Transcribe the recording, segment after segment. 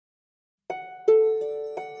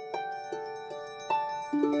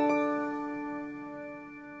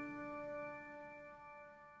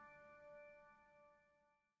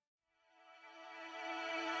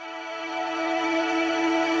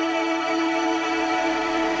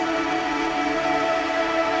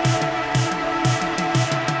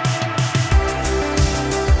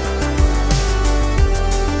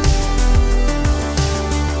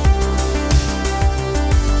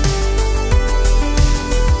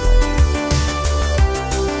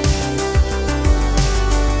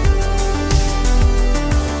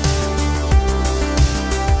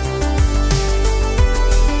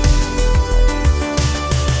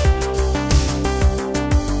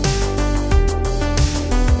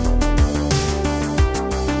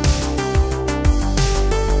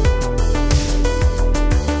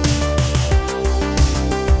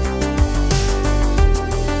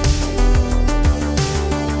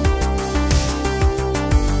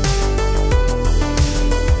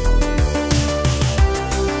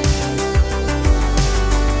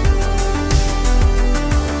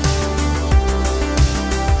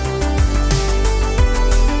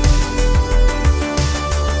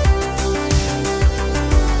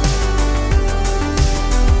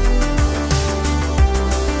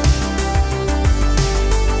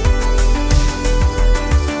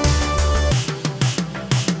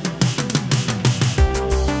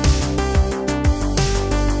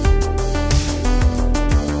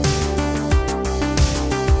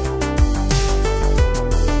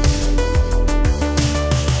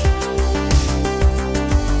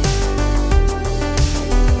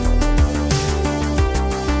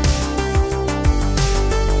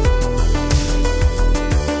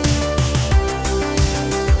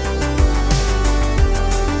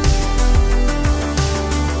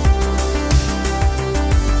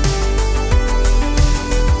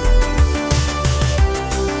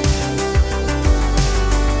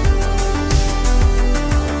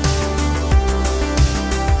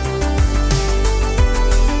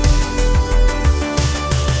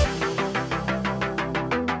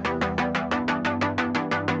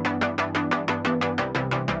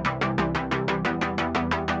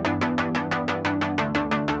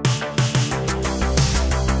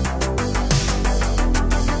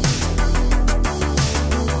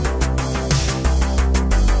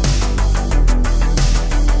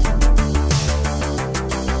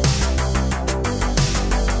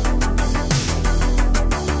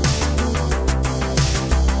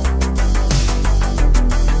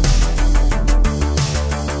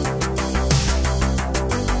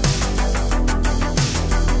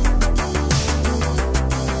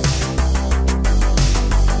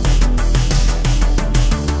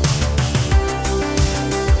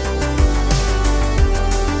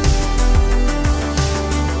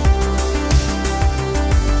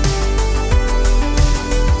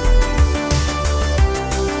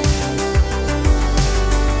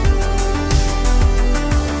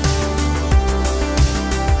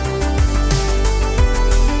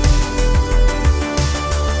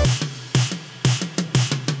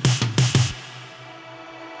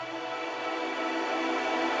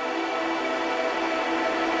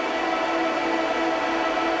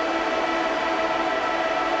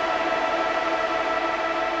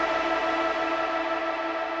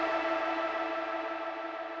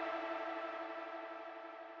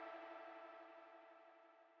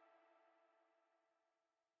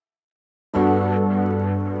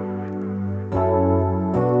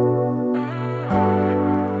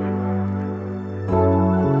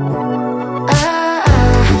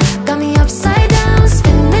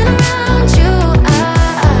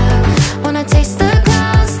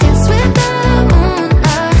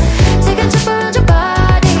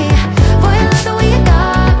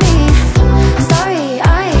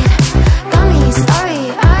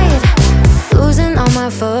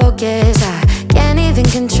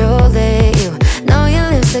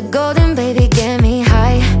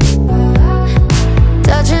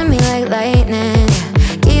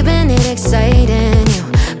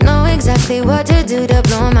what to do to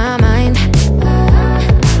blow my mind.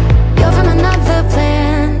 You're from another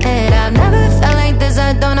planet. I've never felt like this.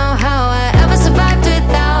 I don't know how I ever survived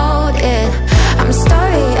without it. I'm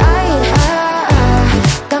starry-eyed.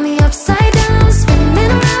 Got me upside down,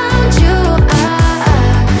 spinning around you.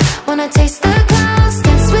 Wanna taste the clouds,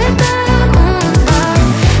 dance with the moon.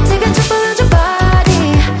 Take a trip around your body.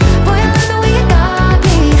 Boy, I love the way you got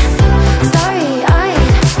me.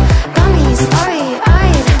 Starry-eyed, got me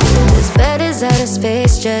starry-eyed. This bed is out of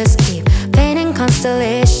space, just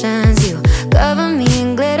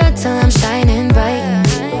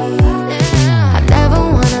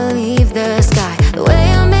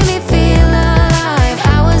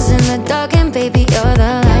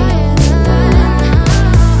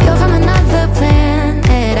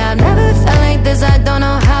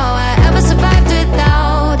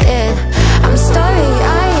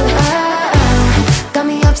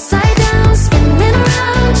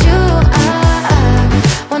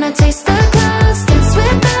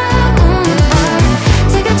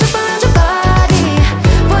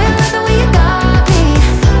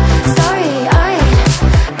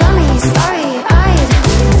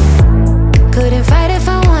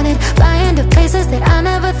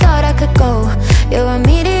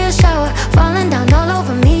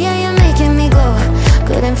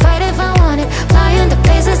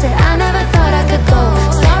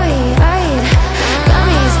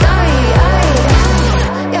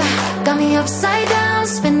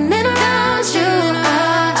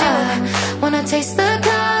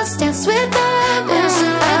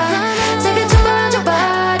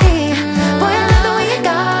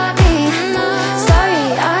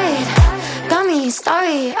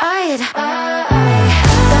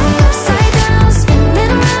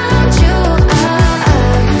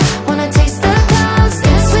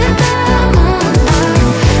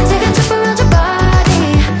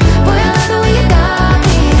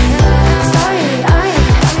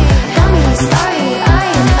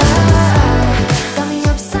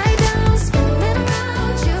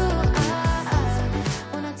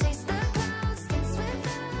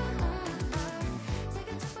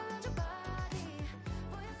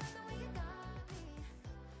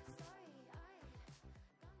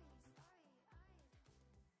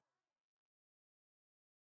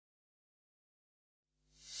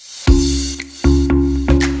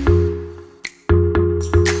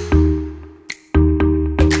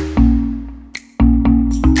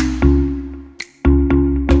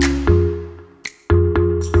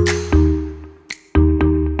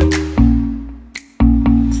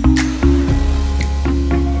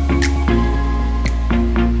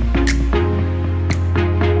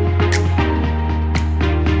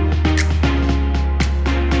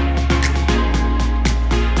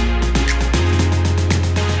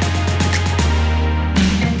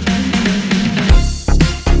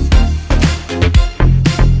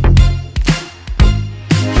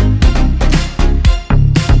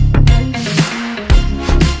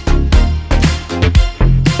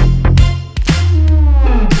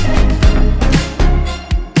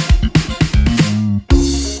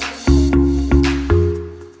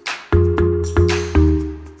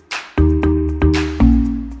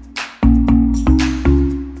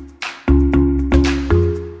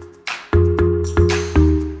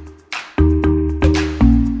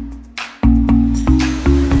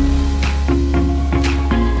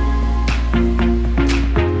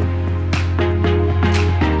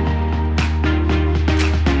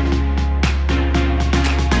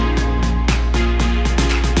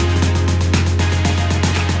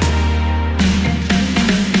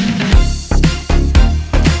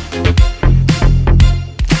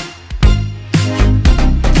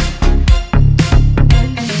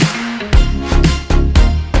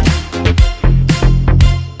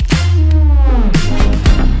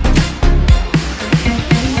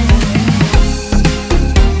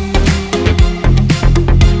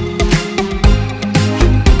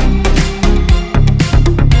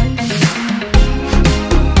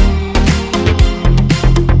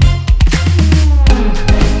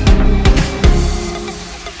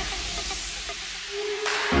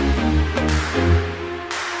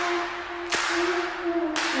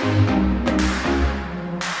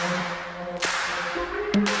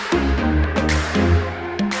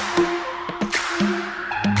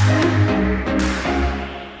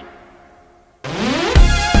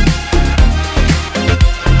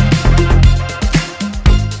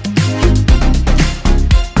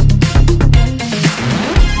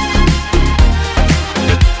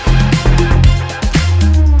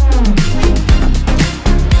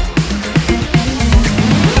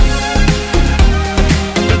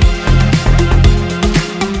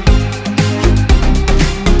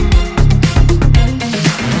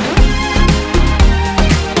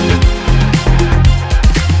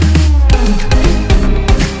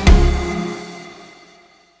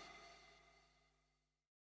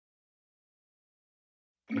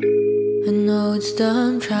I know it's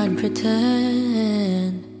dumb trying to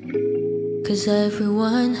pretend, 'cause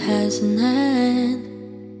everyone has an end.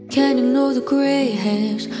 Can't ignore the gray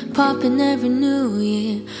hairs popping every new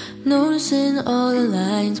year, noticing all the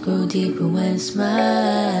lines grow deeper when I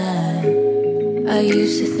smile. I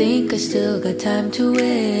used to think I still got time to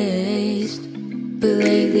waste, but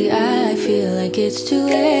lately I feel like it's too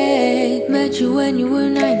late. Met you when you were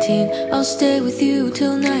 19, I'll stay with you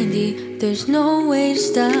till 90. There's no way to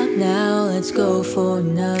stop now, let's go for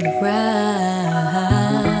another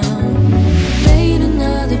round. Made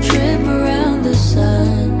another trip around the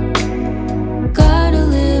sun, got a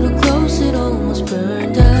little close, it almost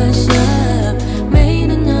burned us up.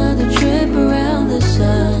 Made another trip around the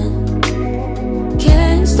sun,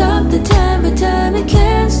 can't stop the time, but time it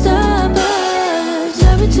can't stop us.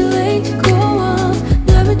 Never too late to go off,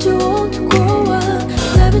 never too old to grow up,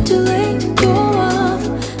 never too late to go off,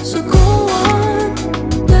 so go on.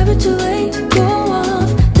 Never too late to go off,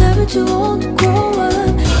 never too old to grow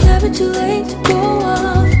up, never too late to go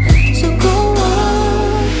off, so go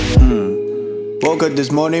on. Woke up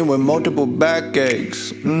this morning with multiple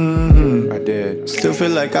backaches. I did. Still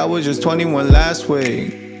feel like I was just 21 last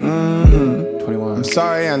week. 21. I'm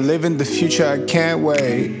sorry, I'm living the future, I can't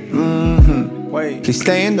wait. Wait. Please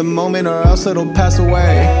stay in the moment or else it'll pass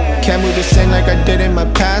away. Can't move the same like I did in my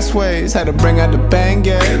past ways. Had to bring out the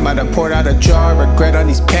Bengay. Might have poured out a jar of regret on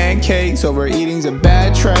these pancakes. Overeating's a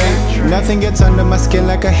bad trait. Nothing gets under my skin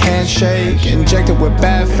like a handshake. Injected with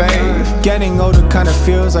bad faith. Getting older kinda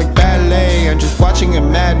feels like ballet. I'm just watching a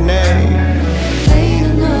matinee. Made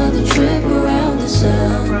another trip around the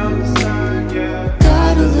sun,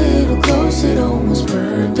 got a little close, it almost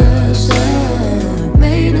burned us up.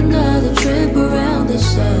 Made another trip around the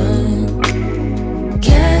sun,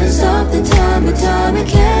 can't stop the time, but time it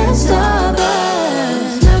can't stop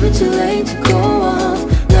us. Never too late to go off,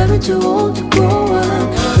 never too old to grow up,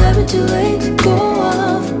 never too late to go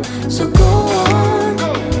off, so go on.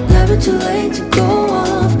 Never too late to go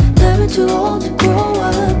off, never too old to grow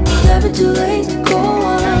up, never too late to go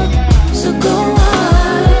off, so go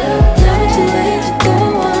on. Never too late to go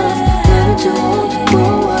off, never too old to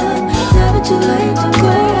grow up, never too late to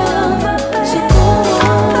go off, so go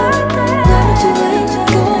on. Never too late to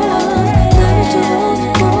go off, never too old to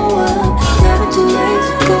grow up, never too late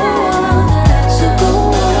to go off, so go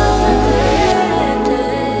on.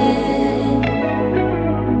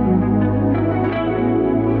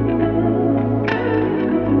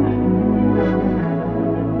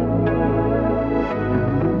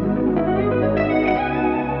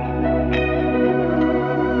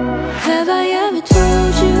 Have I ever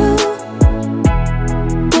told you,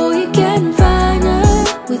 boy, you're getting finer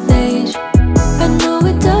with age? I know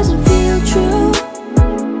it doesn't feel true,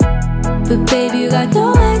 but baby, you got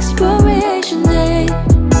no expiration date.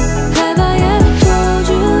 Have I ever told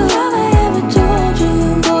you, have I ever told you,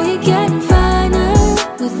 boy, you're getting finer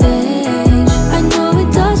with age? I know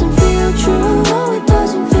it doesn't feel true, no, it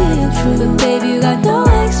doesn't feel true, but baby, you got no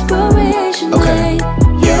expiration Okay.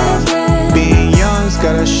 date. Being young's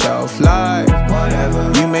got a shelf life.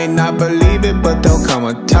 You may not believe it, but there'll come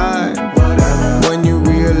a time when you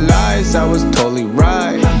realize I was totally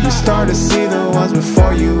right. You start to see the ones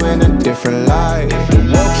before you in a different light. The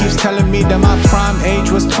world keeps telling me that my prime age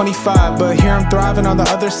was 25, but here I'm thriving on the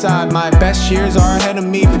other side. My best years are ahead of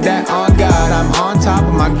me, but that on God, I'm on top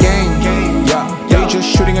of my game. Yeah, they just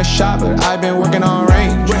shooting a shot, but I've been working on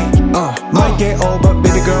range. Might get old, but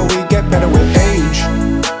baby girl, we get better with age.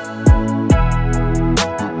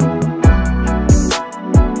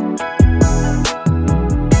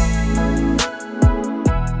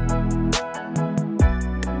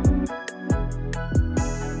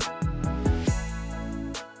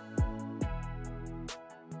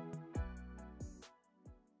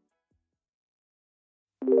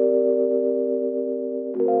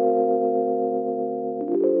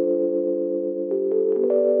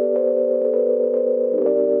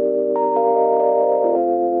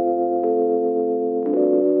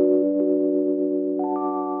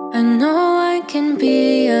 I know I can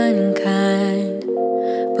be unkind,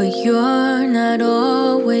 but you're not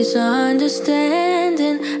always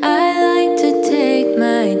understanding. I like to take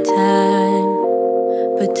my time,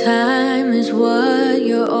 but time is what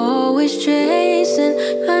you're always chasing.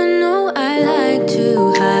 I know I like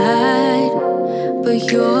to hide,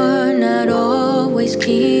 but you're not always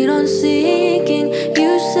keen on seeking.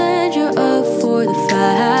 You said you're up for the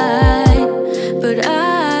fight, but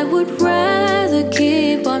I would rather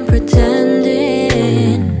keep on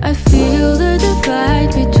pretending. I feel the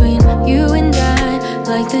divide between you and I,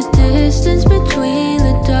 like the distance between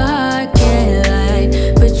the dark and light.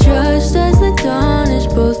 But just as the dawn is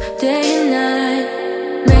broken,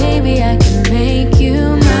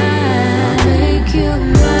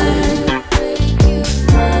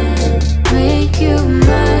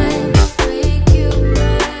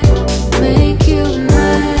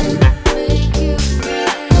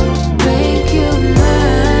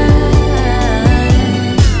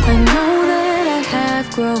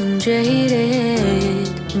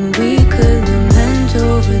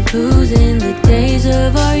 losing the days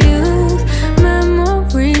of our youth.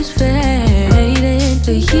 Memories faded.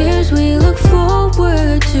 The years we look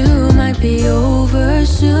forward to might be over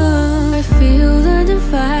soon. I feel the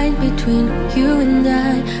divide between you and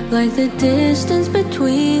I, like the distance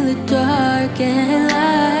between the dark and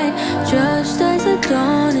light. Just as the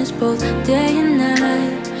dawn is both day and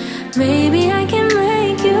night, maybe I can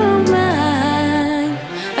make you mine.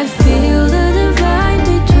 I feel the divide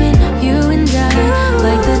between you and I,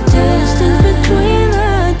 like the distance between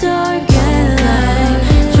the dark and light.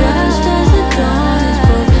 Just as the dawn is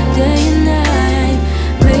both day and night,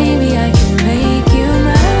 maybe I can make you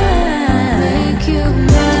mine. Make you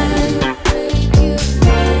mine.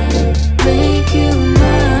 Make you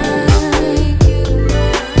mine. Make you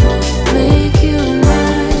mine. Make you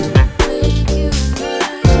mine. Make you mine.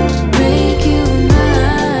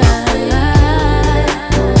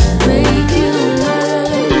 Make you mine. Make you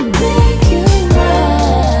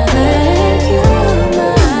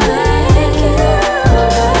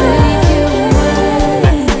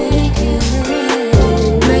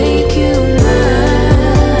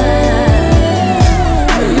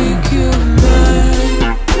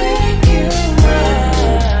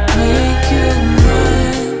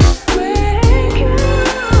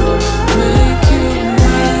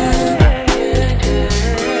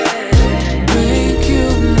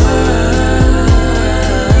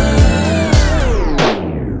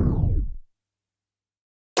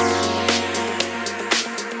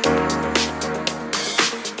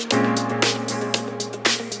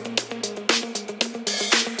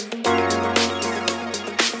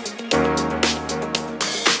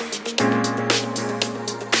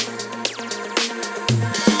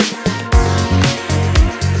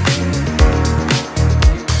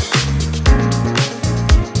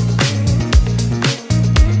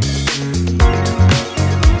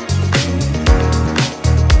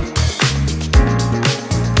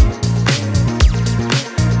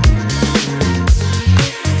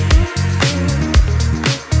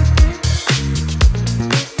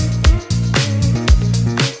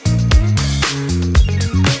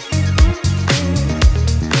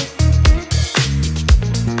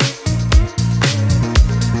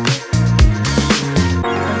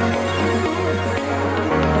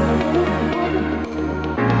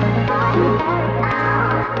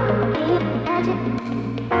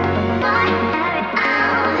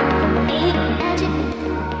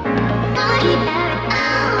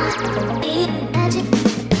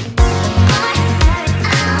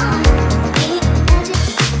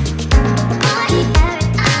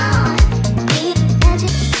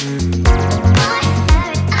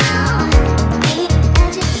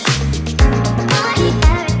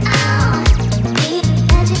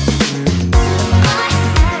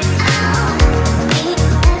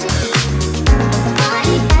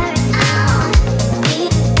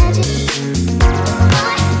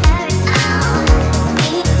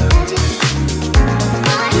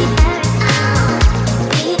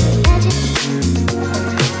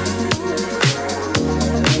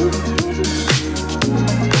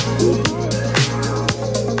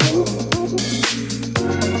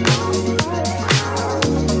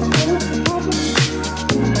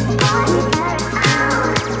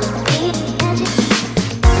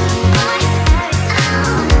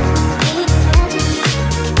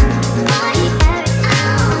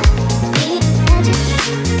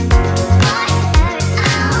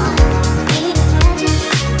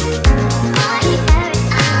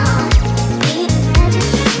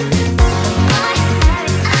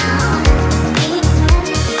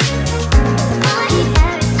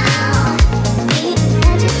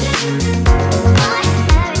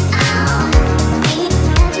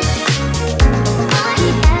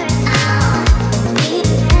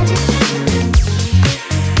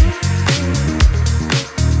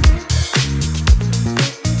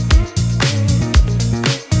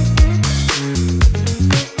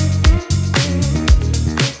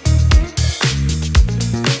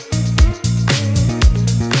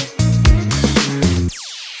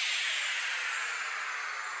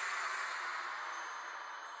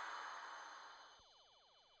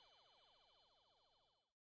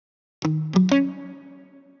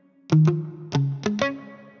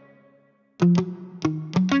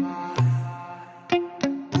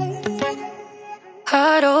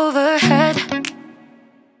Heart overhead,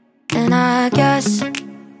 and I guess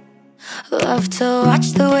love to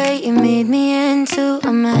watch the way you made me into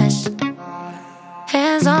a mess.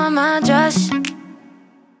 Hands on my dress,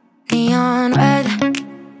 neon red.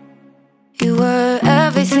 You were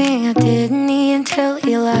everything I didn't need until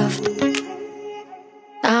you left.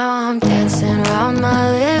 Now I'm dancing around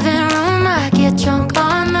my living room. I get drunk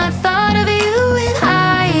on my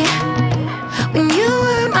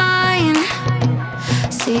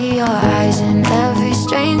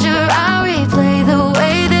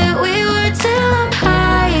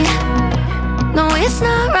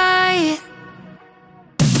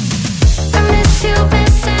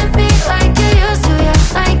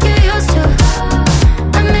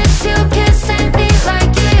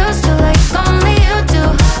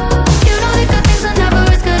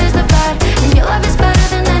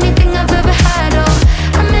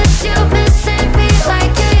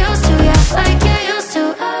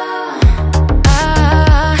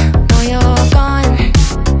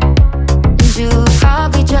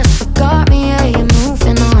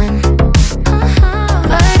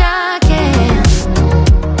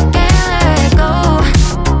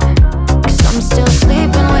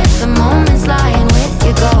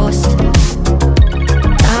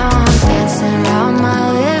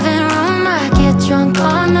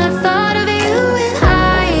the thought of you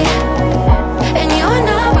and you're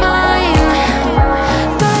not mine.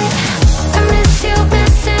 But I miss you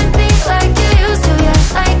missing me like you used to, yeah,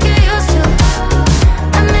 like you used to.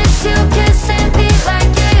 I miss you kissing me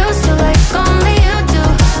like you used to, like only you do.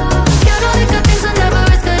 You know the good things are never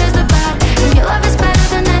as good as the bad, and your love is better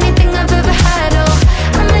than anything I've ever had. Oh,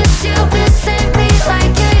 I miss you missing me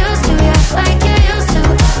like you used to, yeah, like you used to.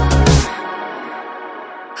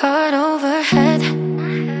 Heart overhead,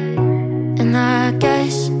 and I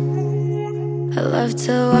guess I love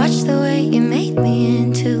to watch the way you made me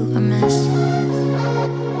into a mess.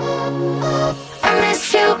 I miss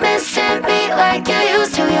you missing me like you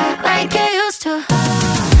used to, yeah, like you used to.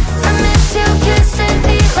 I miss you kissing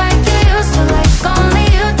me like you used to, like only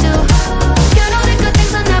you do. You know the good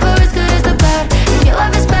things are never as good as the bad, and your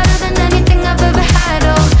love is better than anything I've ever had.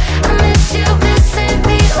 Oh, I miss you missing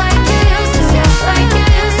me like you used to, yeah, like you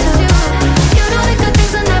used to. You know the good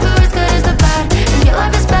things are never as good as the bad, and your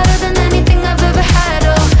love is better than anything I've ever had.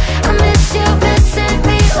 Oh, I miss you missing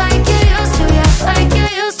me like you used to, yeah, like you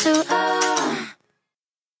used to.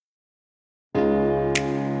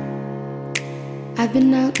 I've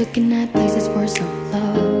been out looking at places for some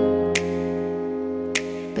love,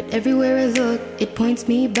 but everywhere I look, it points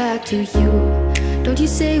me back to you. Don't you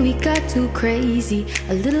say we got too crazy?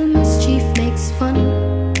 A little mischief makes fun.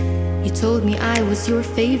 You told me I was your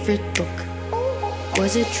favorite book.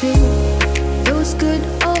 Was it true? Those good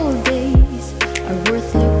old days are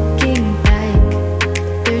worth looking back.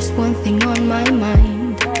 There's one thing on my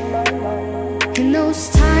mind. In those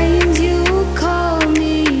times you call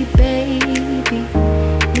me baby,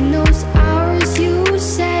 in those hours you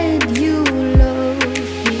said you loved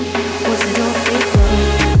me. Was it all fake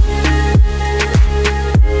love?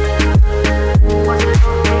 Was it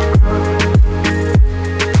all fake love?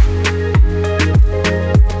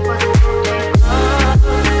 Was it all fake love?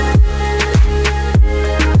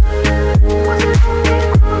 Was it all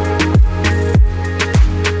fake love?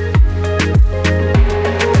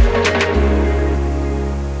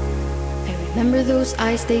 I remember those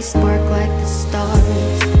eyes, they spark like the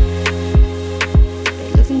stars.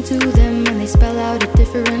 I look into them and they spell out a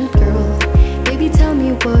different girl. Baby, tell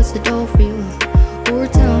me, was it all real? Or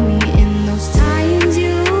tell me, in those times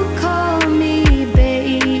you call me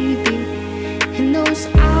baby, in those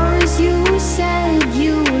hours you said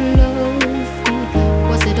you loved me,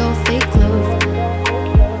 was it all fake love?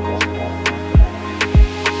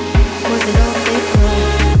 Was it all fake love? Was it all fake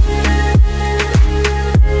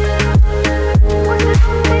love? Was it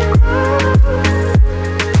all fake love?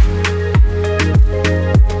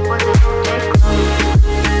 Was it all fake love?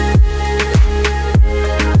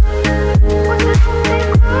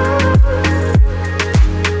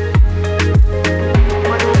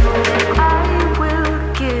 Was it all fake? I will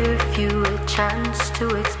give you a chance to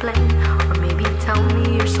explain, or maybe tell me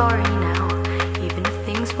you're sorry now, even if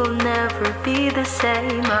things will never be the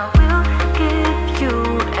same. I will give you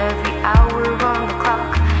every hour on the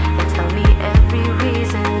clock and tell me every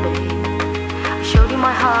reason, babe. I showed you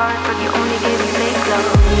my heart, but you only gave me fake love.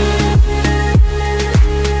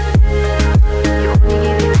 You only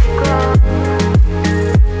gave me fake love. Only gave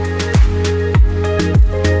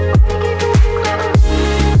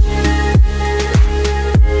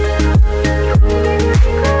me fake love. You only gave me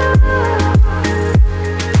fake love.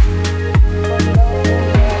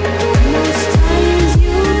 In those times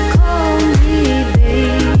you call me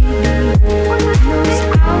baby, in those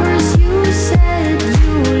hours you said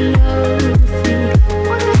you loved me,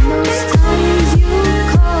 in those times you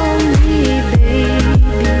call me baby,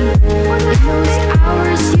 in those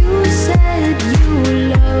hours you said you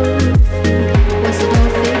loved me. Was it all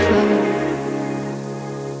fake love?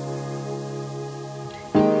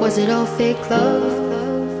 Was it all fake love?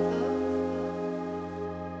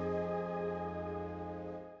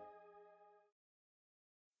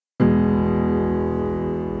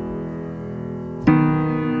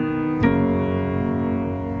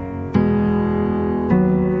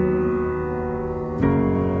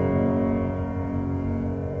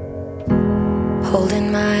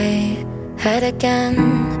 Holding my head again,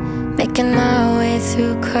 making my way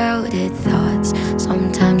through crowded thoughts.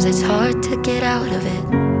 Sometimes it's hard to get out of it.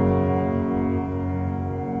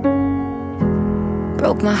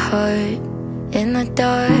 Broke my heart in the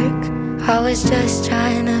dark. I was just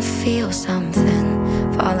trying to feel something,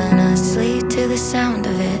 falling asleep to the sound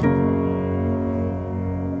of it.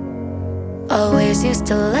 Always used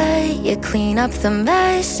to let you clean up the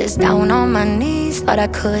messes, down on my knees, thought I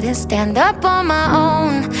couldn't stand up on my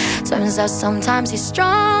own. Turns out sometimes you're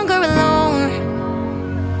stronger alone.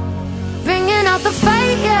 Bringing out the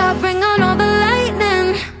fight, yeah, bring on all the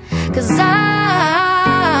lightning, 'cause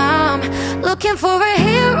I looking for a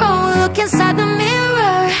hero. Look inside the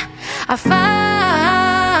mirror, I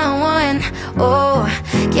found one. Oh,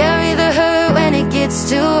 carry the hurt when it gets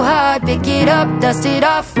too hard. Pick it up, dust it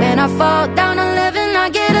off. When I fall down 11, I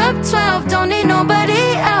get up 12. Don't need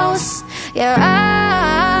nobody else. Yeah,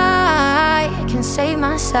 I can save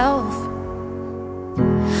myself.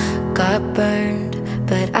 Got burned,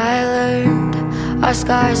 but I learned. Our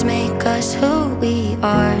scars make us who we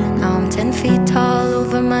are. Now I'm 10 feet tall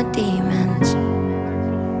over my demons.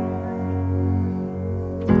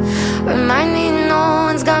 Remind me no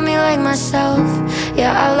one's got me like myself.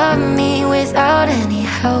 Yeah, I love me without any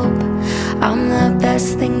help. I'm the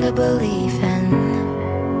best thing to believe in.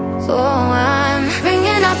 So I'm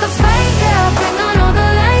bringing out the fight, yeah, bring on all the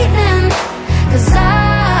lightning. 'Cause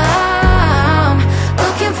I'm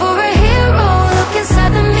looking for a hero. Look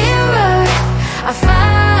inside the mirror, I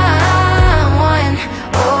found one.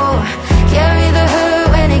 Oh, carry the hurt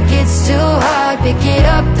when it gets too hard. Pick it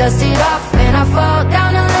up, dust it off. When I fall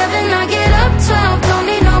down 11, I get up 12. Don't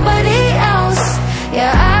need nobody else.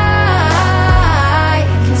 Yeah, I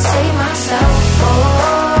can save myself. Oh,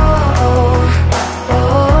 oh, oh,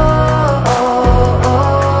 oh,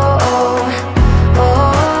 oh, oh,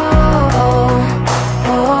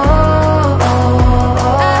 oh.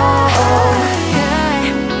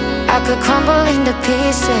 I could crumble into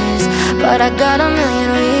pieces, but I got a million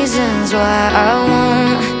reasons why I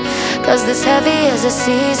won't. 'Cause this heavy is a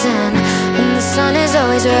season, and the sun is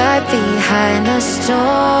always right behind the storm.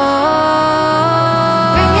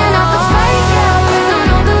 Bringing out the fight, yeah, bring on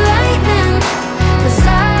all the lightning. 'Cause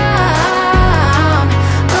I'm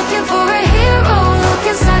looking for a hero. Look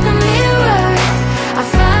inside the mirror, I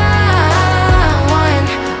found one.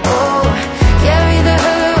 Oh, carry the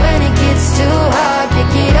hurt when it gets too hard.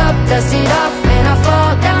 Pick it up, dust it off. When I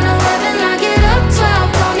fall down 11, I get up 12.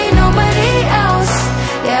 Don't need nobody else.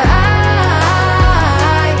 Yeah,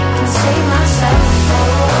 I can save myself.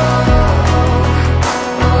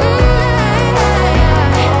 Oh,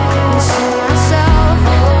 save myself,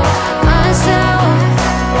 myself.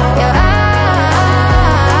 Yeah,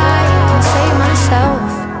 I can save myself.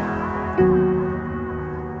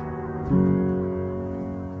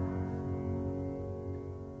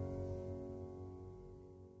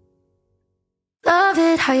 Love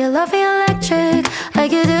it how you love me electric,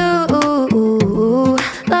 like you do.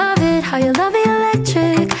 Love it how you love me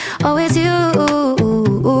electric, always you.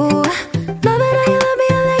 Love it how you love me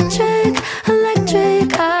electric, electric.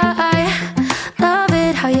 I love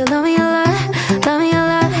it how you love me a lot, love me a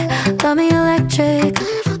lot, love me electric.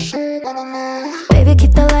 Baby,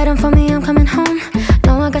 keep the light on for me, I'm coming home.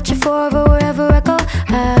 Know I got you forever wherever I go.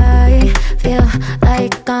 I feel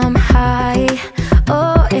like I'm high.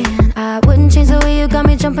 Oh, and I wouldn't change the way you got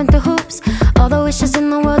me jumping through hoops. All the wishes in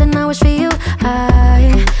the world and I wish for you.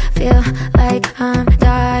 I feel like I'm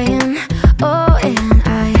dying. Oh, and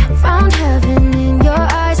I found heaven in your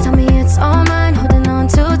eyes. Tell me it's all mine, holding on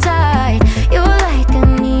too tight. You're like a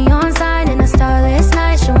neon sign in a starless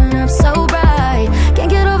night, showing up so bright. Can't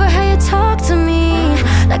get over how you talk to me,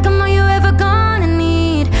 like I'm all you ever gonna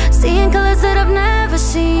need. Seeing colors that I've never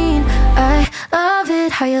seen. I love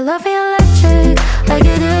it how you love me electric, like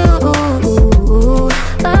you do.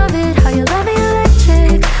 Love it how you love me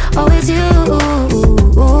electric, always you.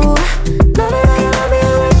 Love it how you love me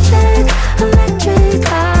electric, electric.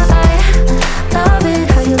 I love it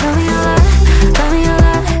how you love me a lot, love me a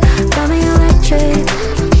lot, love me electric.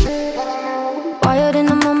 Wired in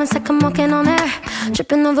the moments like I'm walking on air,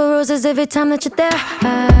 tripping over roses every time that you're there.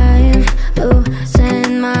 I'm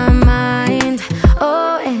losing my mind.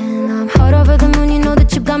 Oh, and I'm hot over the moon, you know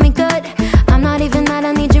that you got me good. I'm not even mad,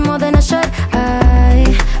 I need you more than I should. I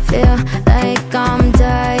feel like I'm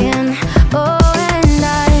dying. Oh, and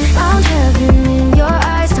I found heaven in your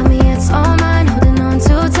eyes. Tell me it's all mine, holding on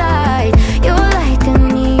too tight. You're like a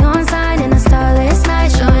neon sign in a starless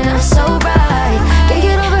night, showing up so bright. Can't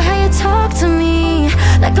get over how you talk to me,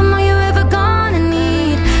 like I'm all you ever gonna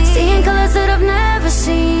need. Seeing colors that I've never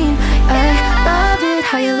seen. I love it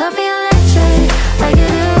how you love me electric, like you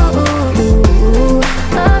do.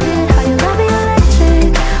 Love it how you love me electric,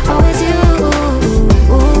 always you.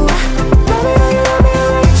 Love it how you love me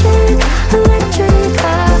electric, electric.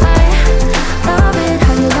 I love it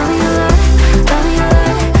how you love me a lot, love me a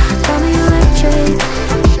lot, love me electric.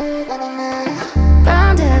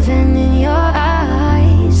 Found heaven in your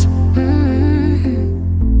eyes.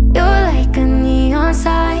 You're like a neon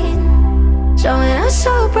sign, showing up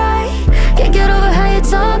so bright. Can't get over how you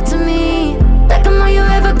talk to me, like I'm all you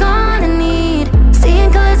ever gonna need.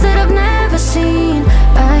 Seeing colors that I've never seen.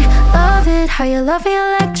 I love it how you love me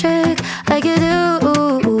electric, like you do.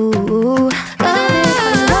 Love it how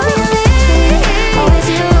you love me electric.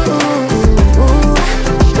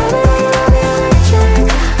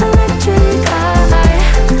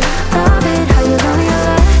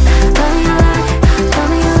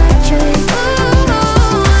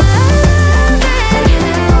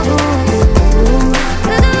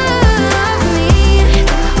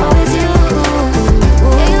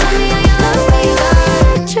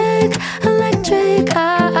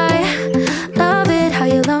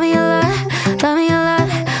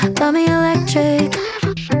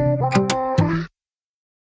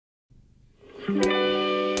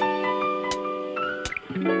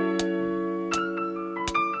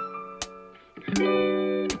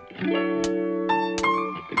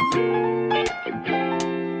 We've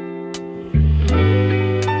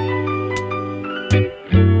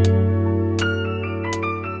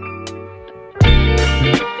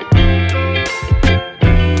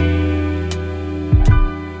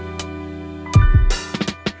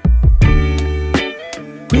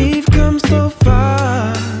come so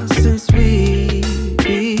far since we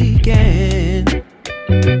began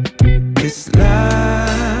this love.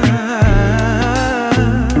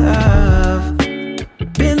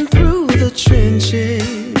 Been through the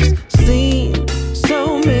trenches, seen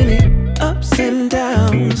so many ups and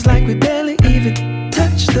downs, like we barely even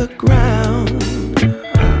touched the ground.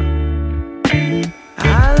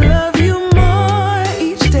 I love you more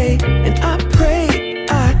each day, and I pray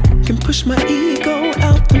I can push my ego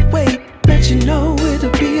out the way, let you know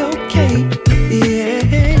it'll be okay.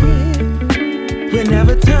 Yeah.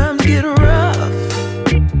 Whenever times get rough,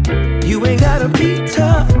 you ain't gotta be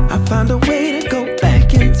tough. I found a way to go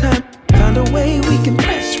back in time, found a way we can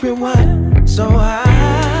press rewind. So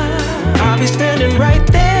I'll be standing right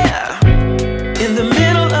there in the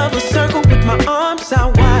middle of a circle with my arms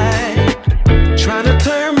out wide, trying to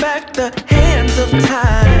turn back the hands of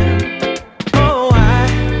time. Oh,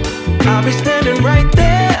 I'll be standing right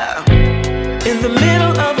there in the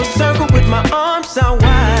middle of a circle with my arms out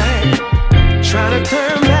wide, trying to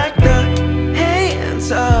turn back the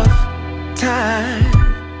hands of time.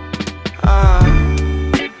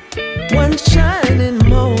 One shining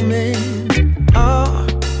moment. Oh,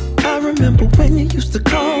 I remember when you used to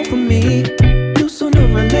call for me. Knew sooner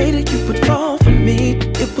or later you would fall for me.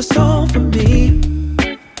 It was all for me.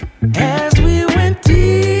 As we went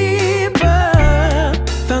deeper,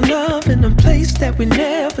 found love in a place that we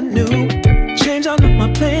never knew. Changed all of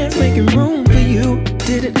my plans, making room for you.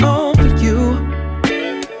 Did it all for you.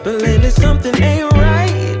 But lately something ain't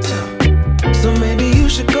right, so maybe you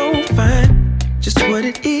should go find just what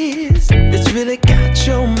it is that's really got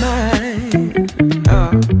your mind.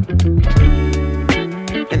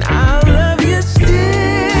 And I'll love you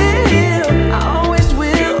still, I always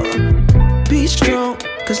will. Be strong,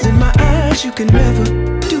 cause in my eyes you can never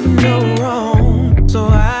do no wrong. So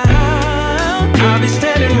I'll be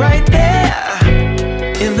standing right there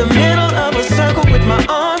in the middle of a circle with my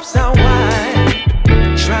arms out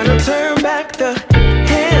wide, trying to turn back the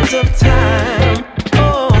hands of time.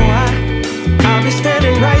 Oh, I'll be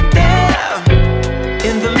standing right there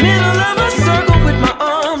in the middle of a circle with my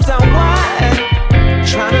arms out wide,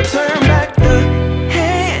 trying to turn back the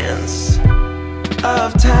hands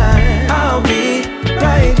of time. I'll be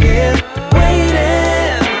right here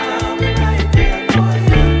waiting.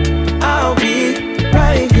 I'll be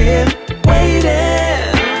right here waiting.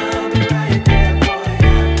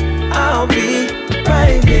 I'll be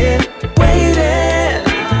right here waiting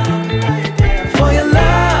for your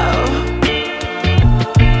love,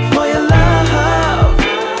 for your love.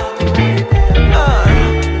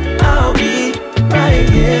 I'll be right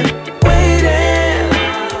here waiting.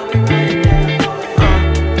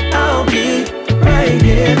 I'll be right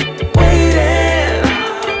here waiting.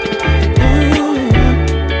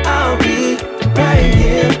 I'll be right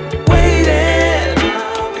here waiting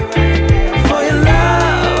for your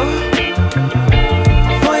love,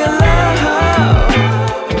 for your love.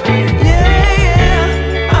 Yeah,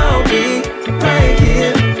 I'll be right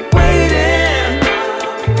here waiting.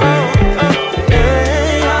 Yeah,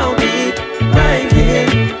 I'll be right here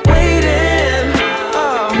waiting.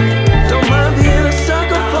 Don't mind being a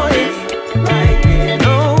sucker for you.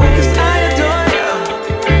 No, cause I adore you.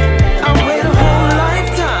 I wait a whole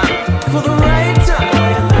lifetime for the right time.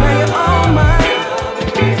 Now you're all mine.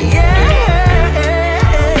 Yeah.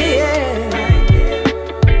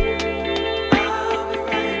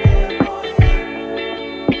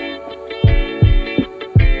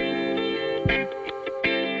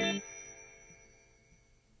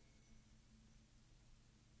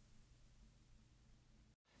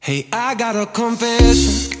 Hey, I got a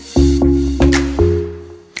confession.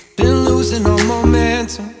 Been losing all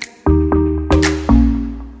momentum.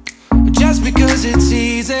 Just because it's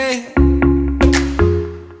easy,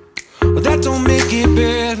 well, that don't make it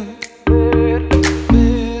better.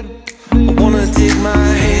 I wanna dig my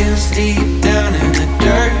hands deep down in the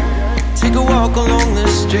dirt, take a walk along the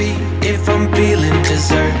street if I'm feeling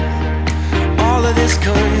dessert. All of this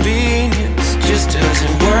convenience just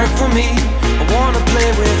doesn't work for me. I wanna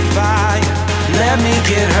play with fire, let me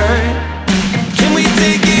get hurt. Can we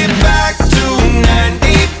take it back to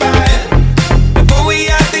 95, before we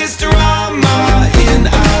had this drama in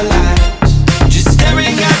our lives? Just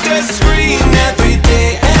staring at the screen every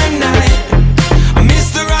day and night. I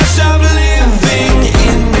miss the rush of living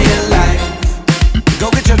in real life. Go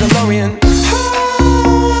get your DeLorean.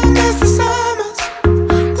 Oh,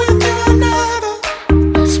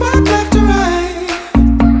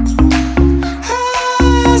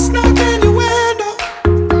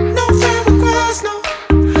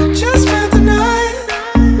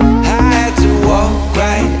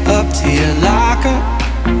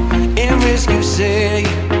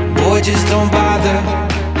 boy, just don't bother.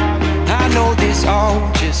 I know this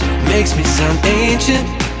all just makes me sound ancient,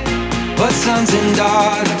 but sons and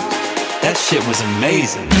daughters, that shit was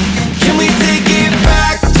amazing. Can we take it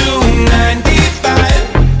back to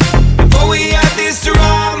 95? Before we had this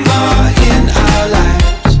drama in our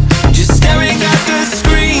lives, just staring at the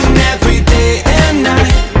screen every day and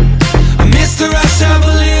night. I miss the rush of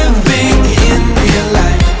living in real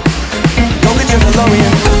life. Go get your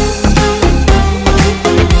DeLorean.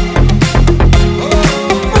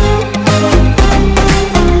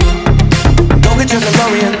 Go get your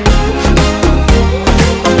DeLorean.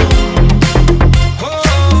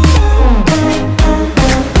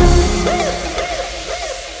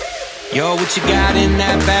 Yo, what you got in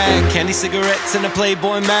that bag? Candy, cigarettes, and a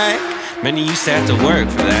Playboy mag. Many used to have to work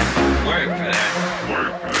for that.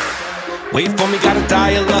 Wait for me, gotta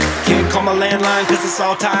dial up. Can't call my landline cause it's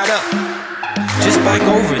all tied up. Just bike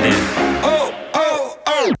over then. Oh, oh,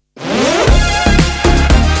 oh.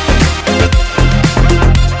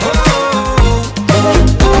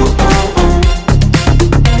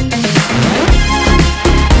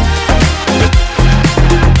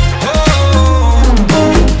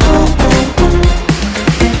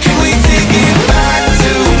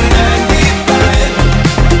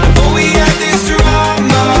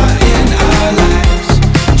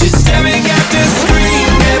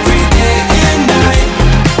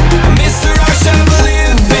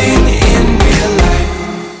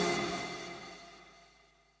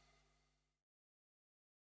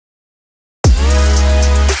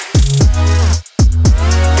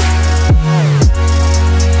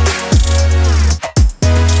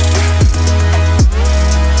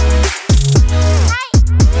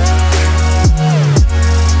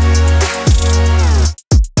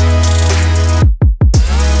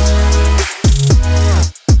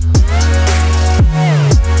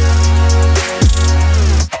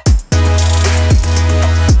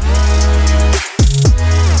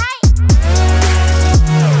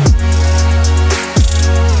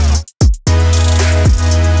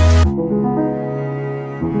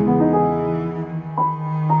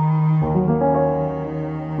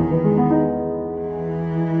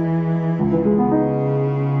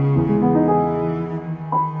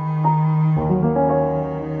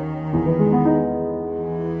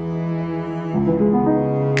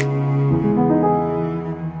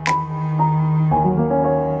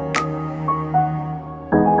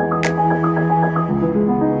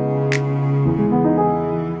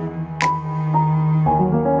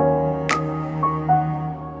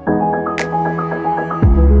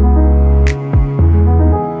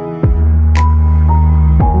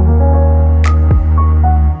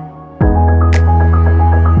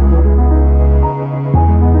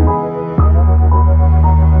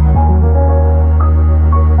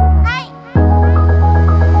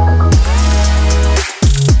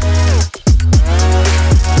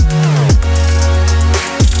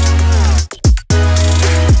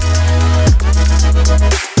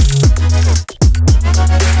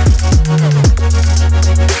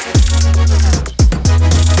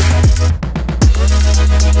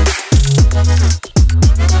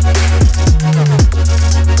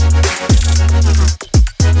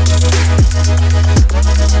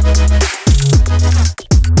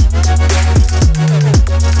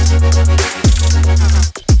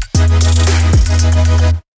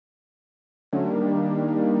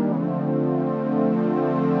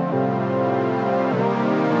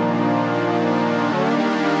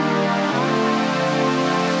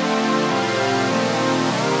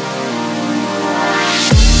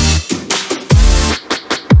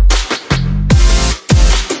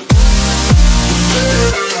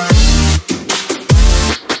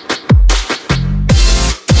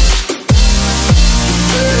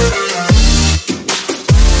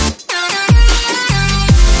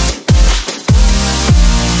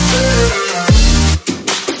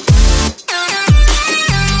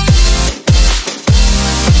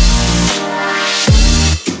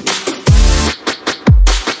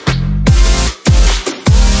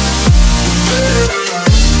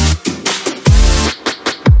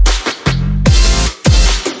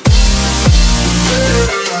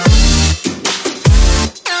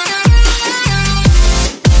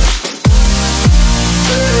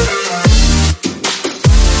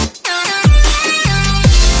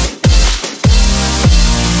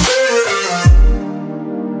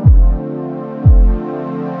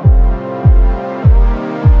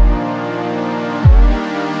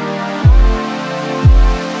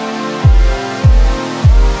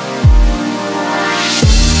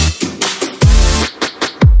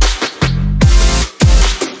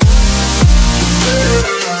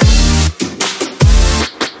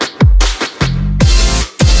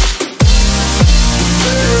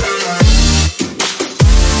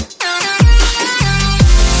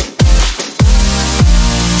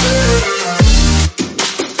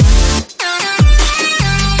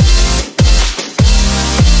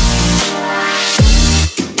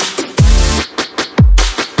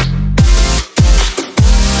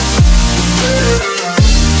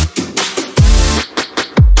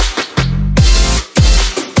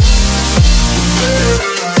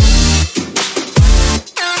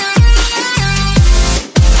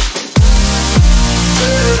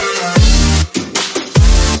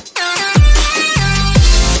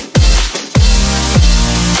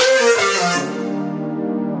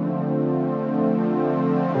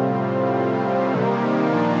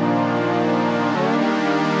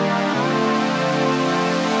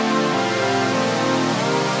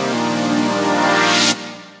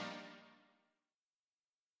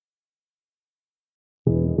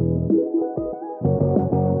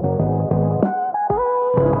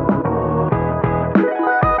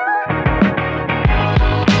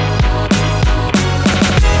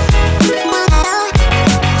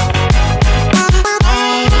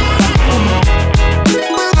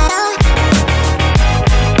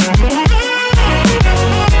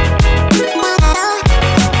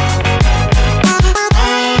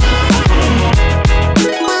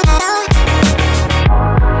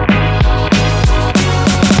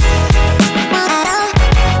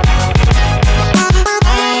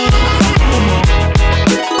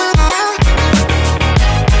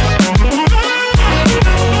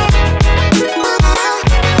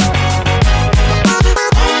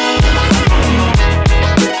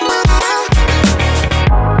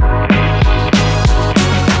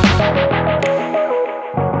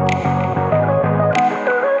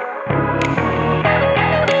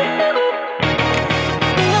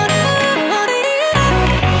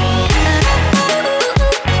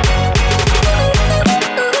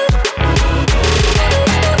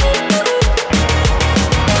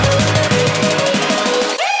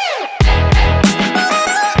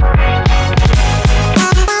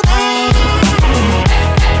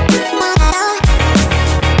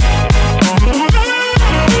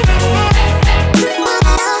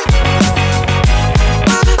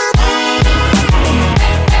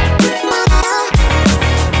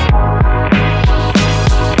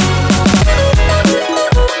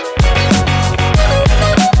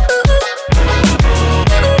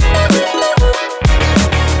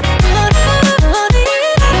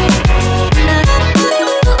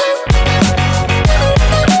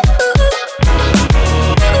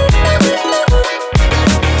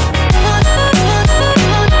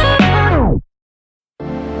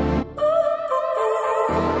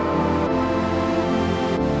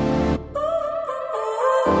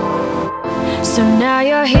 So now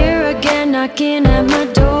you're here again, knocking at my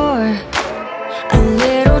door. A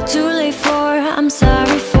little too late for, I'm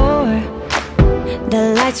sorry for.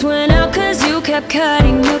 The lights went out cause you kept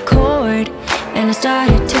cutting the cord, and I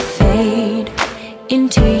started to fade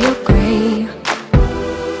into your gray.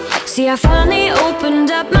 See, I finally opened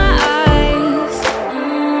up my eyes,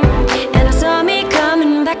 and I saw me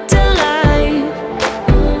coming back to life.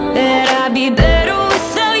 That I'd be better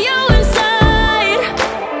without you inside.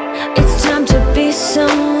 It's time to be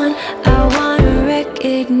someone I wanna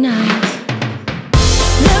recognize.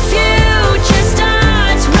 The future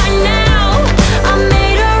starts right now. I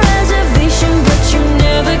made a reservation, but you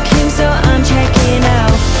never came, so I'm checking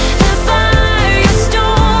out. The fire you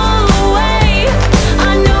stole away,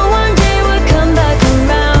 I know one day we'll come back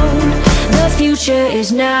around. The future is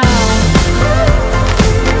now.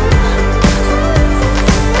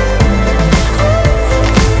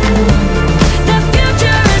 The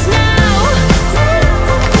future is now.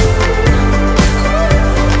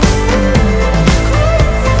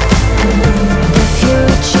 The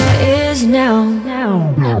future is now.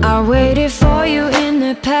 I waited for you in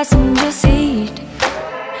the passenger seat.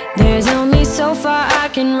 There's only so far I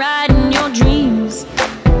can ride in your dreams,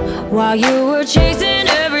 while you were chasing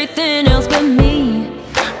everything else but me.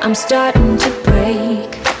 I'm starting to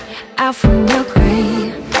break out from your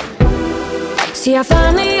gray. See, I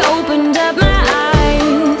finally opened up my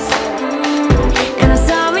eyes, and I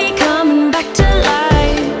saw me coming back to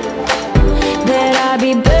life. That I'd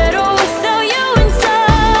be better without you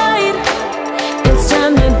inside. It's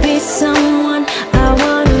time to be someone I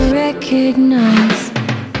wanna recognize.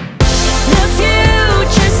 The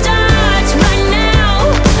future starts right now.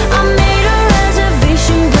 I made a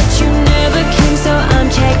reservation, but you never came, so I'm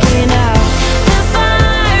checking out. The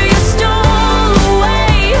fire you stole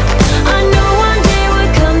away, I know one day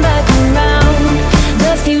we'll come back around.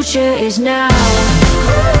 The future is now.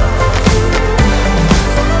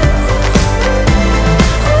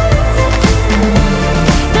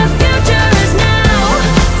 The future is now.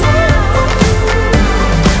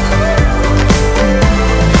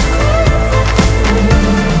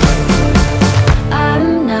 I'm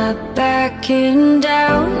not backing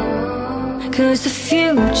down, cause the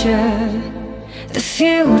future is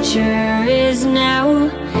now.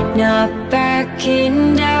 Not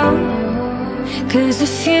backing down, cause the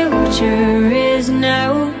future is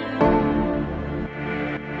now.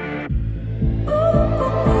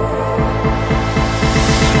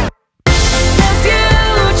 The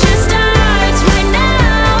future starts right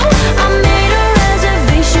now. I made a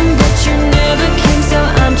reservation, but you never came, so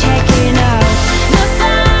I'm checking out. The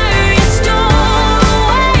fire you stole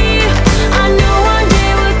away, I know one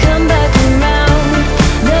day we'll come back around.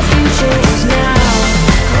 The future is now.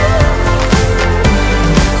 The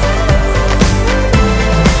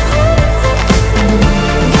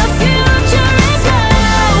future is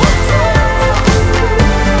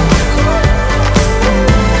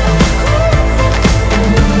now.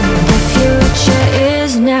 The future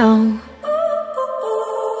is now.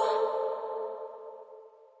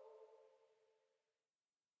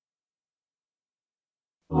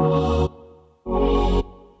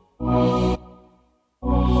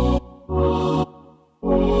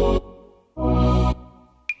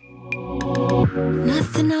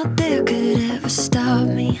 Nothing out there could ever stop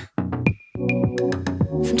me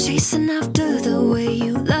from chasing after the way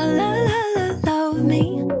you love me,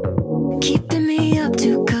 keeping me up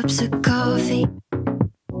 2 cups of coffee.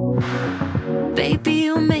 Baby,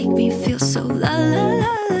 you make me feel so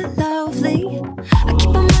lovely. I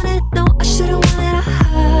keep on running, no, I should've wanted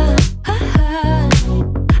I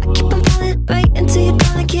keep on falling right into your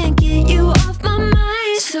thought, I can't get you off my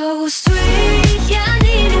mind. So sweet, yeah, I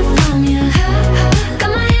need it from you.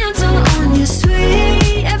 Got my hands all on you,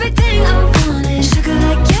 sweet. Everything I want is sugar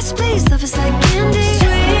like yes, please. Love is like candy.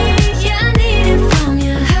 Sweet, yeah, I need it from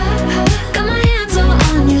you. Got my hands all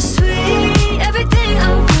on you, sweet. Everything I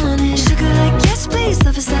want is sugar like yes, please.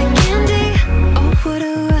 Love is like candy. Oh, what a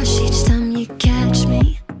rush each time you catch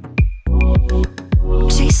me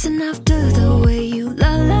chasing after the way you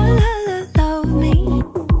love me.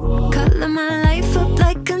 Color my life up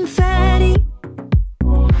like confetti.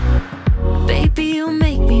 Baby, you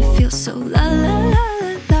make me feel so lovely.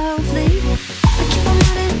 I keep on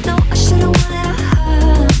running, no, I should've wanted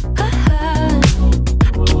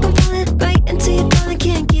I keep on falling right into your thought, I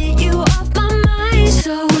can't get you off my mind.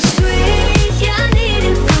 So sweet, yeah, I need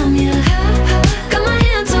it from you. Got my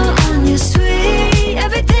hands all on you, sweet.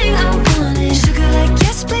 Everything I want is sugar like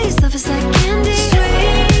yes, please. Love is like candy.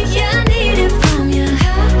 Sweet, yeah, I need it from you.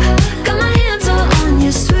 Got my hands all on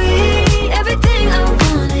you, sweet. Everything I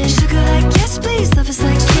want is sugar like yes, please. Love is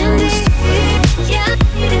like candy.